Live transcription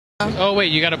Oh,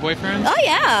 wait, you got a boyfriend? Oh,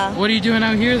 yeah. What are you doing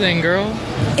out here then, girl?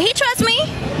 He trusts me.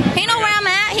 He know where I'm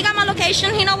at. He got my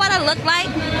location. He know what I look like.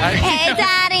 Hey,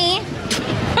 daddy.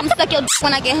 I'm stuck your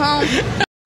when I get home.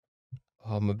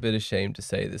 Oh, I'm a bit ashamed to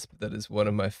say this, but that is one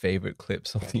of my favorite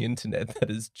clips on the internet. That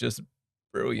is just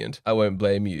brilliant. I won't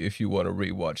blame you if you want to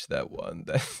rewatch that one.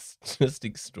 That's just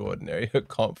extraordinary, her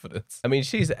confidence. I mean,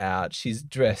 she's out, she's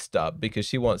dressed up because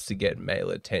she wants to get male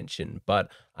attention, but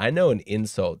I know an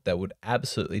insult that would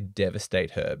absolutely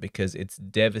devastate her because it's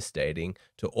devastating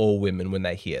to all women when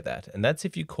they hear that, and that's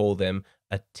if you call them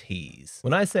a tease.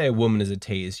 When I say a woman is a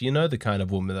tease, you know the kind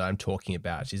of woman that I'm talking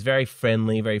about. She's very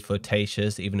friendly, very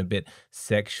flirtatious, even a bit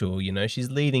sexual, you know.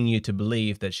 She's leading you to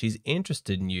believe that she's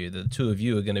interested in you, that the two of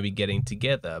you are going to be getting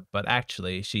together, but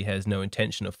actually she has no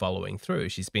intention of following through.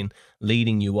 She's been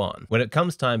leading you on. When it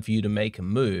comes time for you to make a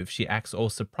move, she acts all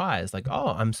surprised, like, oh,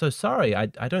 I'm so sorry. I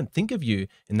don't think of you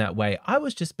in that way. I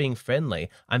was just being friendly.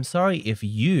 I'm sorry if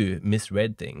you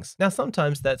misread things. Now,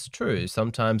 sometimes that's true.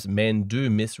 Sometimes men do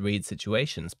misread situations.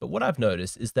 But what I've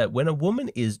noticed is that when a woman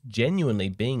is genuinely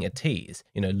being a tease,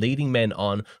 you know, leading men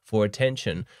on for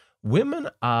attention, women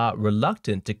are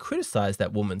reluctant to criticize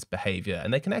that woman's behavior,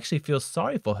 and they can actually feel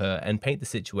sorry for her and paint the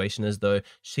situation as though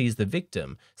she's the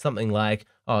victim. Something like,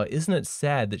 oh, isn't it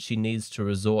sad that she needs to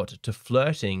resort to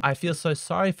flirting? I feel so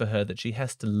sorry for her that she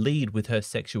has to lead with her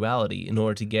sexuality in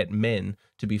order to get men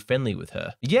to be friendly with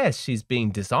her. Yes, she's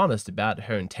being dishonest about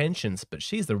her intentions, but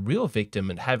she's the real victim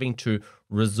and having to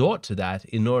resort to that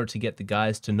in order to get the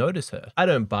guys to notice her. I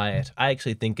don't buy it. I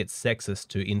actually think it's sexist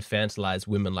to infantilize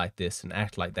women like this and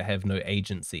act like they have no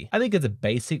agency. I think it's a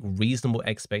basic, reasonable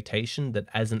expectation that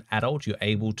as an adult, you're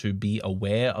able to be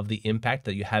aware of the impact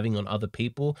that you're having on other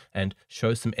people and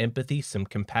show some empathy, some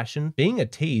compassion. Being a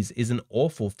tease is an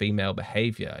awful female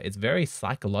behavior. It's very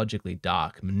psychologically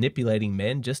dark, manipulating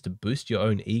men just to boost your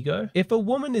own ego. If a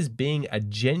woman is being a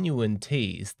genuine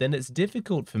tease, then it's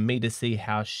difficult for me to see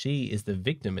how she is the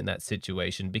victim in that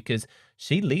situation, because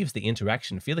she leaves the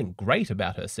interaction feeling great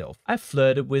about herself. I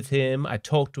flirted with him, I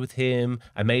talked with him,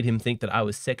 I made him think that I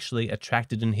was sexually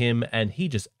attracted in him, and he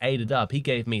just ate it up. He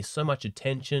gave me so much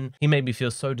attention. He made me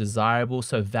feel so desirable,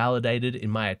 so validated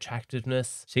in my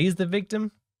attractiveness. She's the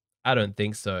victim? I don't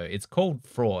think so. It's called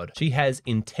fraud. She has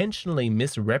intentionally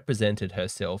misrepresented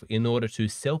herself in order to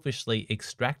selfishly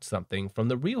extract something from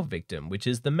the real victim, which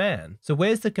is the man. So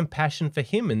where's the compassion for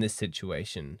him in this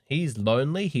situation? He's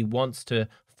lonely. He wants to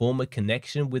form a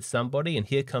connection with somebody, and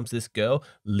here comes this girl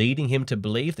leading him to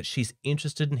believe that she's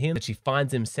interested in him, that she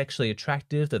finds him sexually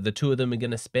attractive, that the two of them are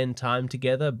going to spend time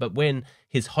together. But when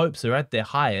his hopes are at their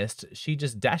highest, she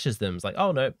just dashes them. It's like,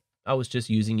 oh no, I was just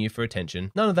using you for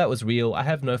attention. None of that was real. I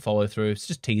have no follow through. It's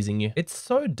just teasing you. It's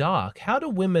so dark. How do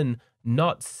women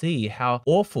not see how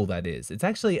awful that is? It's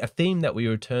actually a theme that we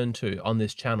return to on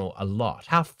this channel a lot.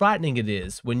 How frightening it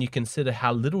is when you consider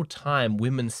how little time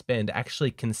women spend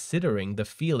actually considering the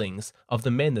feelings of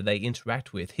the men that they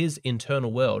interact with, his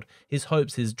internal world, his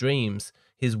hopes, his dreams,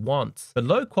 his wants. But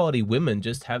low quality women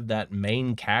just have that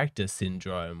main character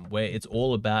syndrome where it's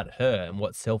all about her and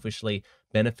what's selfishly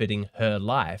benefiting her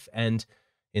life. And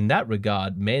in that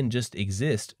regard, men just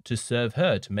exist to serve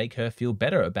her, to make her feel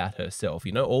better about herself.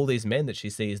 You know, all these men that she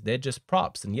sees, they're just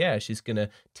props. And yeah, she's going to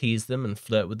tease them and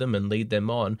flirt with them and lead them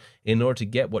on in order to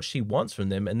get what she wants from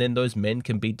them. And then those men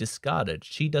can be discarded.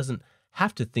 She doesn't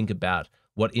have to think about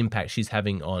what impact she's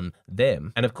having on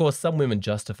them. And of course, some women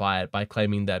justify it by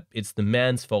claiming that it's the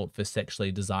man's fault for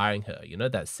sexually desiring her. You know,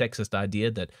 that sexist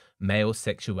idea that male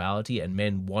sexuality and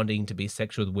men wanting to be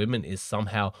sexual with women is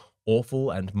somehow awful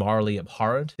and morally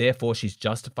abhorrent. Therefore, she's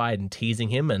justified in teasing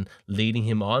him and leading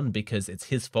him on because it's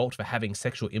his fault for having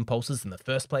sexual impulses in the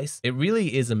first place. It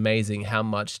really is amazing how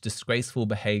much disgraceful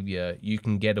behavior you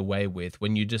can get away with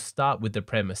when you just start with the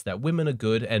premise that women are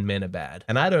good and men are bad.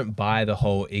 And I don't buy the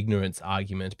whole ignorance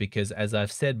argument because, as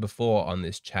I've said before on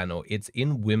this channel, it's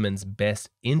in women's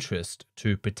best interest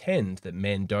to pretend that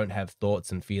men don't have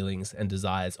thoughts and feelings and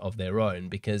desires of their own,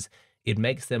 because it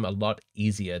makes them a lot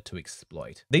easier to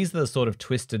exploit. These are the sort of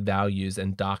twisted values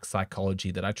and dark psychology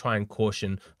that I try and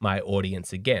caution my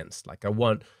audience against. Like, I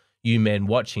want you men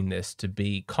watching this to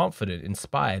be confident,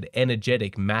 inspired,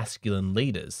 energetic, masculine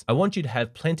leaders. I want you to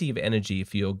have plenty of energy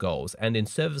for your goals. And in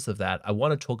service of that, I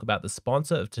want to talk about the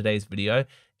sponsor of today's video,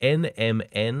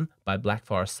 NMN by Black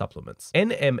Forest Supplements.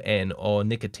 NMN, or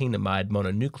nicotinamide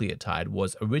mononucleotide,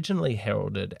 was originally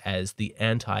heralded as the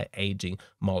anti-aging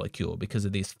molecule because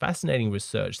of this fascinating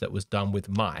research that was done with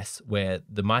mice, where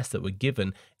the mice that were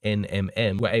given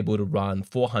NMN were able to run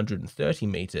 430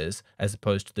 meters as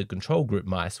opposed to the control group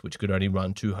mice, which could only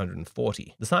run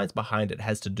 240. The science behind it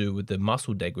has to do with the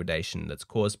muscle degradation that's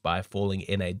caused by falling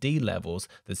NAD levels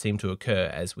that seem to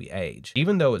occur as we age.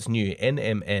 Even though it's new,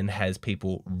 NMN has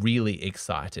people really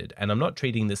excited, and I'm not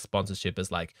treating this sponsorship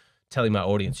as like telling my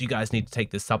audience, you guys need to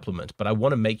take this supplement, but I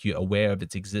want to make you aware of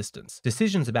its existence.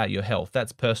 Decisions about your health,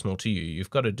 that's personal to you. You've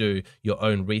got to do your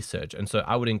own research. And so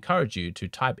I would encourage you to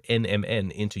type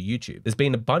NMN into YouTube. There's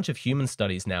been a bunch of human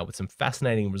studies now with some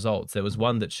fascinating results. There was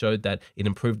one that showed that it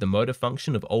improved the motor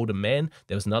function of older men.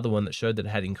 There was another one that showed that it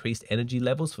had increased energy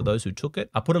levels for those who took it.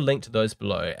 I'll put a link to those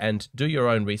below and do your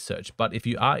own research. But if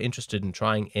you are interested in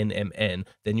trying NMN,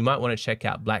 then you might want to check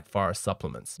out Black Forest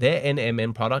Supplements. Their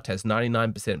NMN product has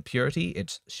 99% pure.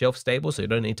 It's shelf stable, so you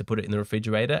don't need to put it in the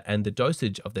refrigerator, and the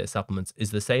dosage of their supplements is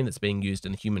the same that's being used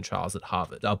in the human trials at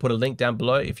Harvard. I'll put a link down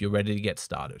below if you're ready to get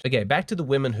started. Okay, back to the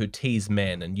women who tease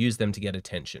men and use them to get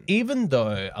attention. Even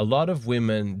though a lot of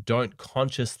women don't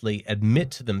consciously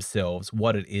admit to themselves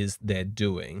what it is they're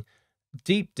doing,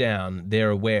 deep down,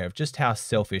 they're aware of just how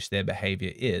selfish their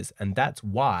behavior is, and that's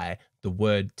why the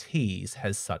word tease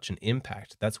has such an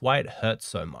impact. That's why it hurts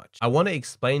so much. I want to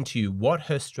explain to you what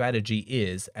her strategy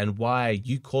is and why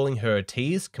you calling her a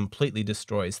tease completely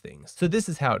destroys things. So this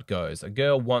is how it goes. A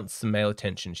girl wants some male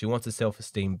attention. She wants a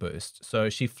self-esteem boost. So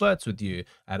she flirts with you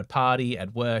at a party,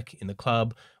 at work, in the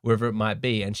club, wherever it might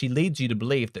be, and she leads you to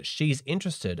believe that she's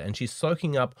interested and she's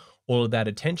soaking up all of that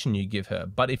attention you give her.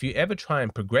 But if you ever try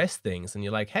and progress things and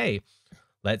you're like, hey,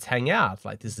 let's hang out,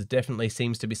 like this is definitely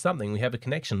seems to be something, we have a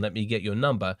connection, let me get your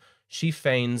number, she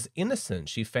feigns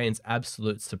innocence, she feigns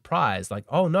absolute surprise, like,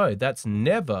 oh no, that's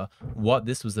never what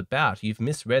this was about, you've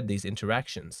misread these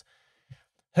interactions.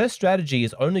 Her strategy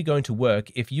is only going to work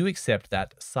if you accept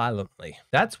that silently.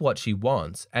 That's what she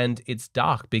wants, and it's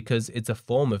dark because it's a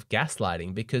form of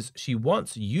gaslighting, because she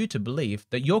wants you to believe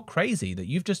that you're crazy, that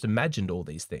you've just imagined all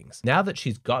these things. Now that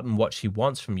she's gotten what she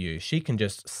wants from you, she can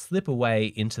just slip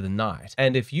away into the night.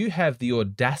 And if you have the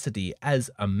audacity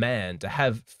as a man to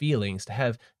have feelings, to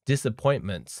have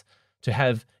disappointments, to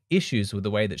have issues with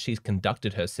the way that she's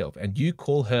conducted herself, and you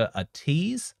call her a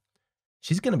tease,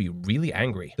 she's going to be really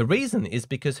angry. The reason is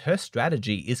because her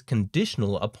strategy is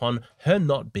conditional upon her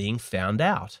not being found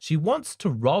out. She wants to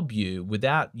rob you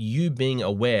without you being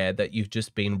aware that you've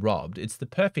just been robbed. It's the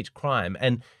perfect crime.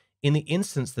 And in the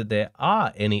instance that there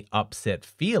are any upset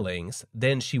feelings,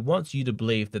 then she wants you to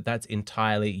believe that that's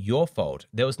entirely your fault.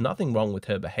 There was nothing wrong with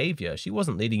her behavior. She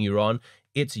wasn't leading you on.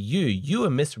 It's you. You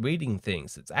are misreading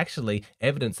things. It's actually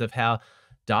evidence of how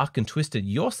dark and twisted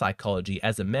your psychology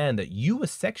as a man that you were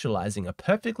sexualizing a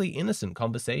perfectly innocent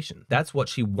conversation. That's what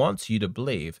she wants you to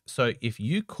believe. So if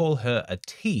you call her a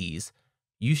tease,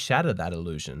 you shatter that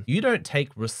illusion. You don't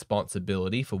take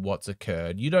responsibility for what's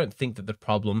occurred. You don't think that the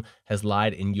problem has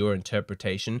lied in your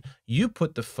interpretation. You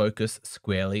put the focus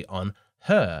squarely on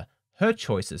her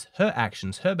choices, her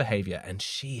actions, her behavior, and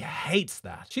she hates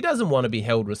that. She doesn't want to be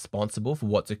held responsible for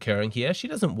what's occurring here. She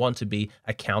doesn't want to be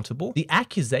accountable. The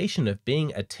accusation of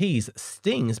being a tease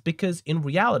stings because in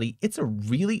reality, it's a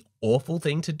really awful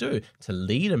thing to do, to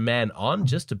lead a man on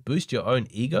just to boost your own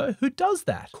ego. Who does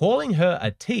that? Calling her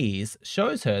a tease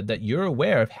shows her that you're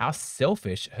aware of how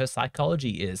selfish her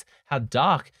psychology is, how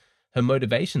dark her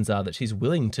motivations are, that she's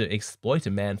willing to exploit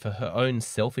a man for her own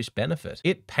selfish benefit.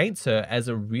 It paints her as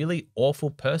a really awful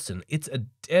person. It's a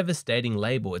devastating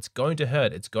label. It's going to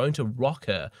hurt. It's going to rock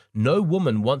her. No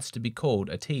woman wants to be called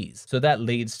a tease. So that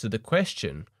leads to the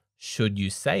question, should you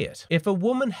say it? If a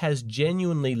woman has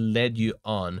genuinely led you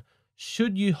on,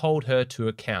 should you hold her to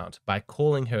account by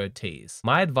calling her a tease?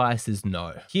 My advice is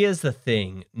no. Here's the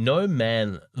thing. No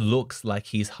man looks like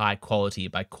he's high quality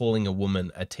by calling a woman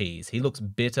a tease. He looks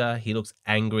bitter. He looks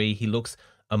angry. He looks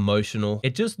emotional.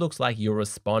 It just looks like you're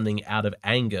responding out of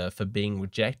anger for being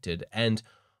rejected. And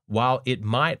while it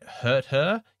might hurt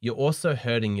her, you're also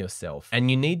hurting yourself. And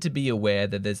you need to be aware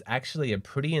that there's actually a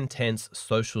pretty intense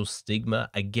social stigma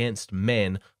against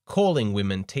men calling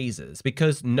women teasers,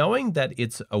 because knowing that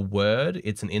it's a word,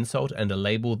 it's an insult and a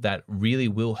label that really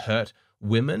will hurt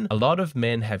women, a lot of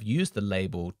men have used the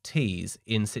label tease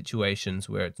in situations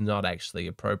where it's not actually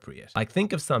appropriate. Like,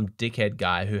 think of some dickhead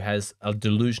guy who has a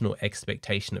delusional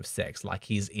expectation of sex, like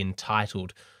he's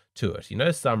entitled to it. You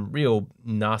know, some real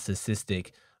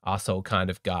narcissistic arsehole kind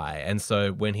of guy. And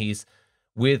so when he's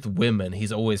with women,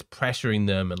 he's always pressuring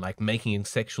them and like making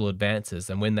sexual advances.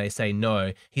 And when they say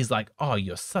no, he's like, oh,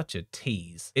 you're such a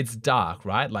tease. It's dark,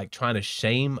 right? Like trying to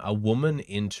shame a woman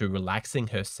into relaxing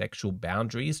her sexual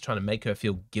boundaries, trying to make her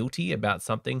feel guilty about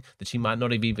something that she might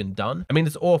not have even done. I mean,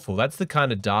 it's awful. That's the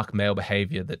kind of dark male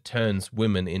behavior that turns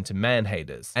women into man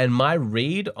haters. And my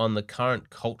read on the current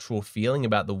cultural feeling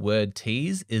about the word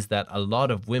tease is that a lot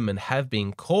of women have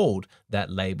been called that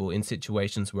label in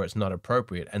situations where it's not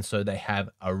appropriate. And so they have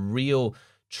a real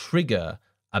trigger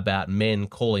about men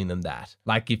calling them that.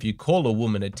 Like if you call a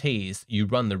woman a tease, you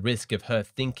run the risk of her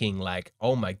thinking like,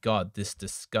 oh my God, this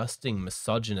disgusting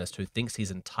misogynist who thinks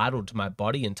he's entitled to my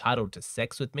body, entitled to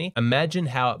sex with me. Imagine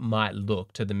how it might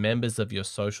look to the members of your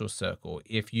social circle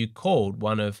if you called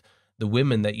one of the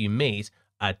women that you meet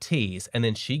a tease, and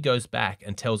then she goes back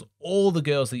and tells all the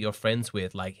girls that you're friends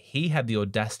with, like, he had the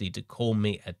audacity to call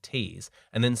me a tease.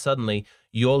 And then suddenly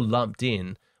you're lumped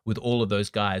in with all of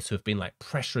those guys who have been like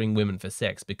pressuring women for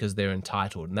sex because they're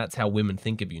entitled. And that's how women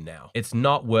think of you now. It's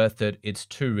not worth it. It's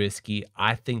too risky.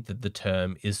 I think that the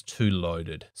term is too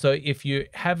loaded. So if you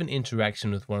have an interaction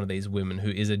with one of these women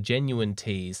who is a genuine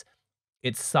tease,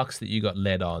 it sucks that you got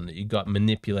led on, that you got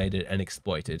manipulated and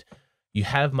exploited. You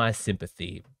have my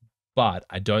sympathy, but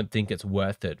I don't think it's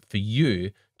worth it for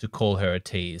you to call her a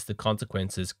tease. The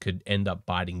consequences could end up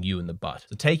biting you in the butt.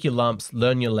 So take your lumps,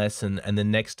 learn your lesson, and then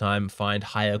next time find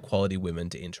higher quality women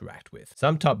to interact with.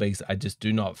 Some topics I just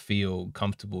do not feel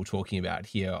comfortable talking about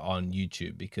here on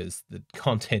YouTube because the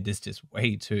content is just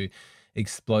way too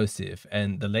explosive.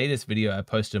 And the latest video I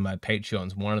posted on my Patreon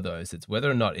is one of those. It's whether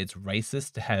or not it's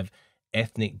racist to have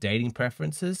ethnic dating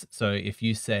preferences. So if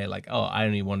you say like, oh, I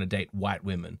only want to date white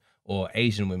women or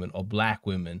Asian women or black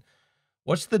women,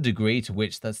 what's the degree to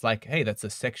which that's like, hey, that's a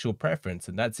sexual preference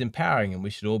and that's empowering and we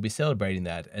should all be celebrating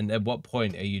that? And at what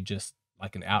point are you just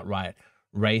like an outright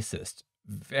racist?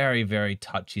 Very, very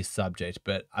touchy subject,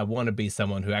 but I want to be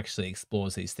someone who actually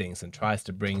explores these things and tries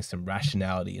to bring some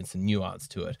rationality and some nuance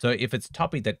to it. So if it's a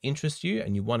topic that interests you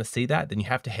and you want to see that, then you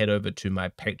have to head over to my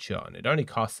Patreon. It only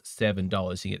costs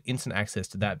 $7. You get instant access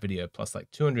to that video plus like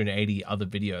 280 other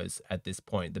videos at this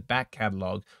point. The back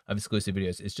catalog of exclusive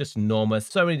videos is just enormous.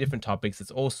 So many different topics.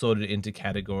 It's all sorted into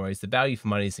categories. The value for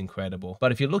money is incredible.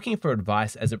 But if you're looking for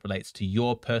advice as it relates to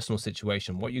your personal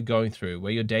situation, what you're going through,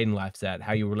 where your dating life's at,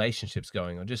 how your relationship's going,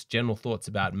 or just general thoughts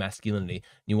about masculinity, and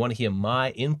you want to hear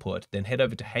my input, then head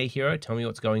over to Hey Hero, tell me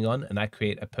what's going on, and I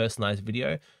create a personalized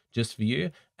video just for you.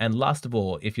 And last of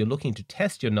all, if you're looking to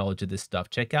test your knowledge of this stuff,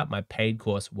 check out my paid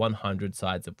course, 100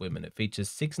 Sides of Women. It features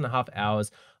 6.5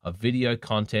 hours of video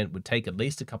content, would take at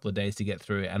least a couple of days to get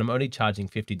through, and I'm only charging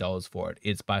 $50 for it.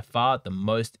 It's by far the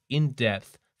most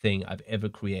in-depth thing I've ever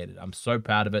created. I'm so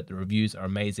proud of it. The reviews are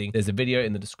amazing. There's a video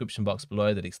in the description box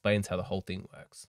below that explains how the whole thing works.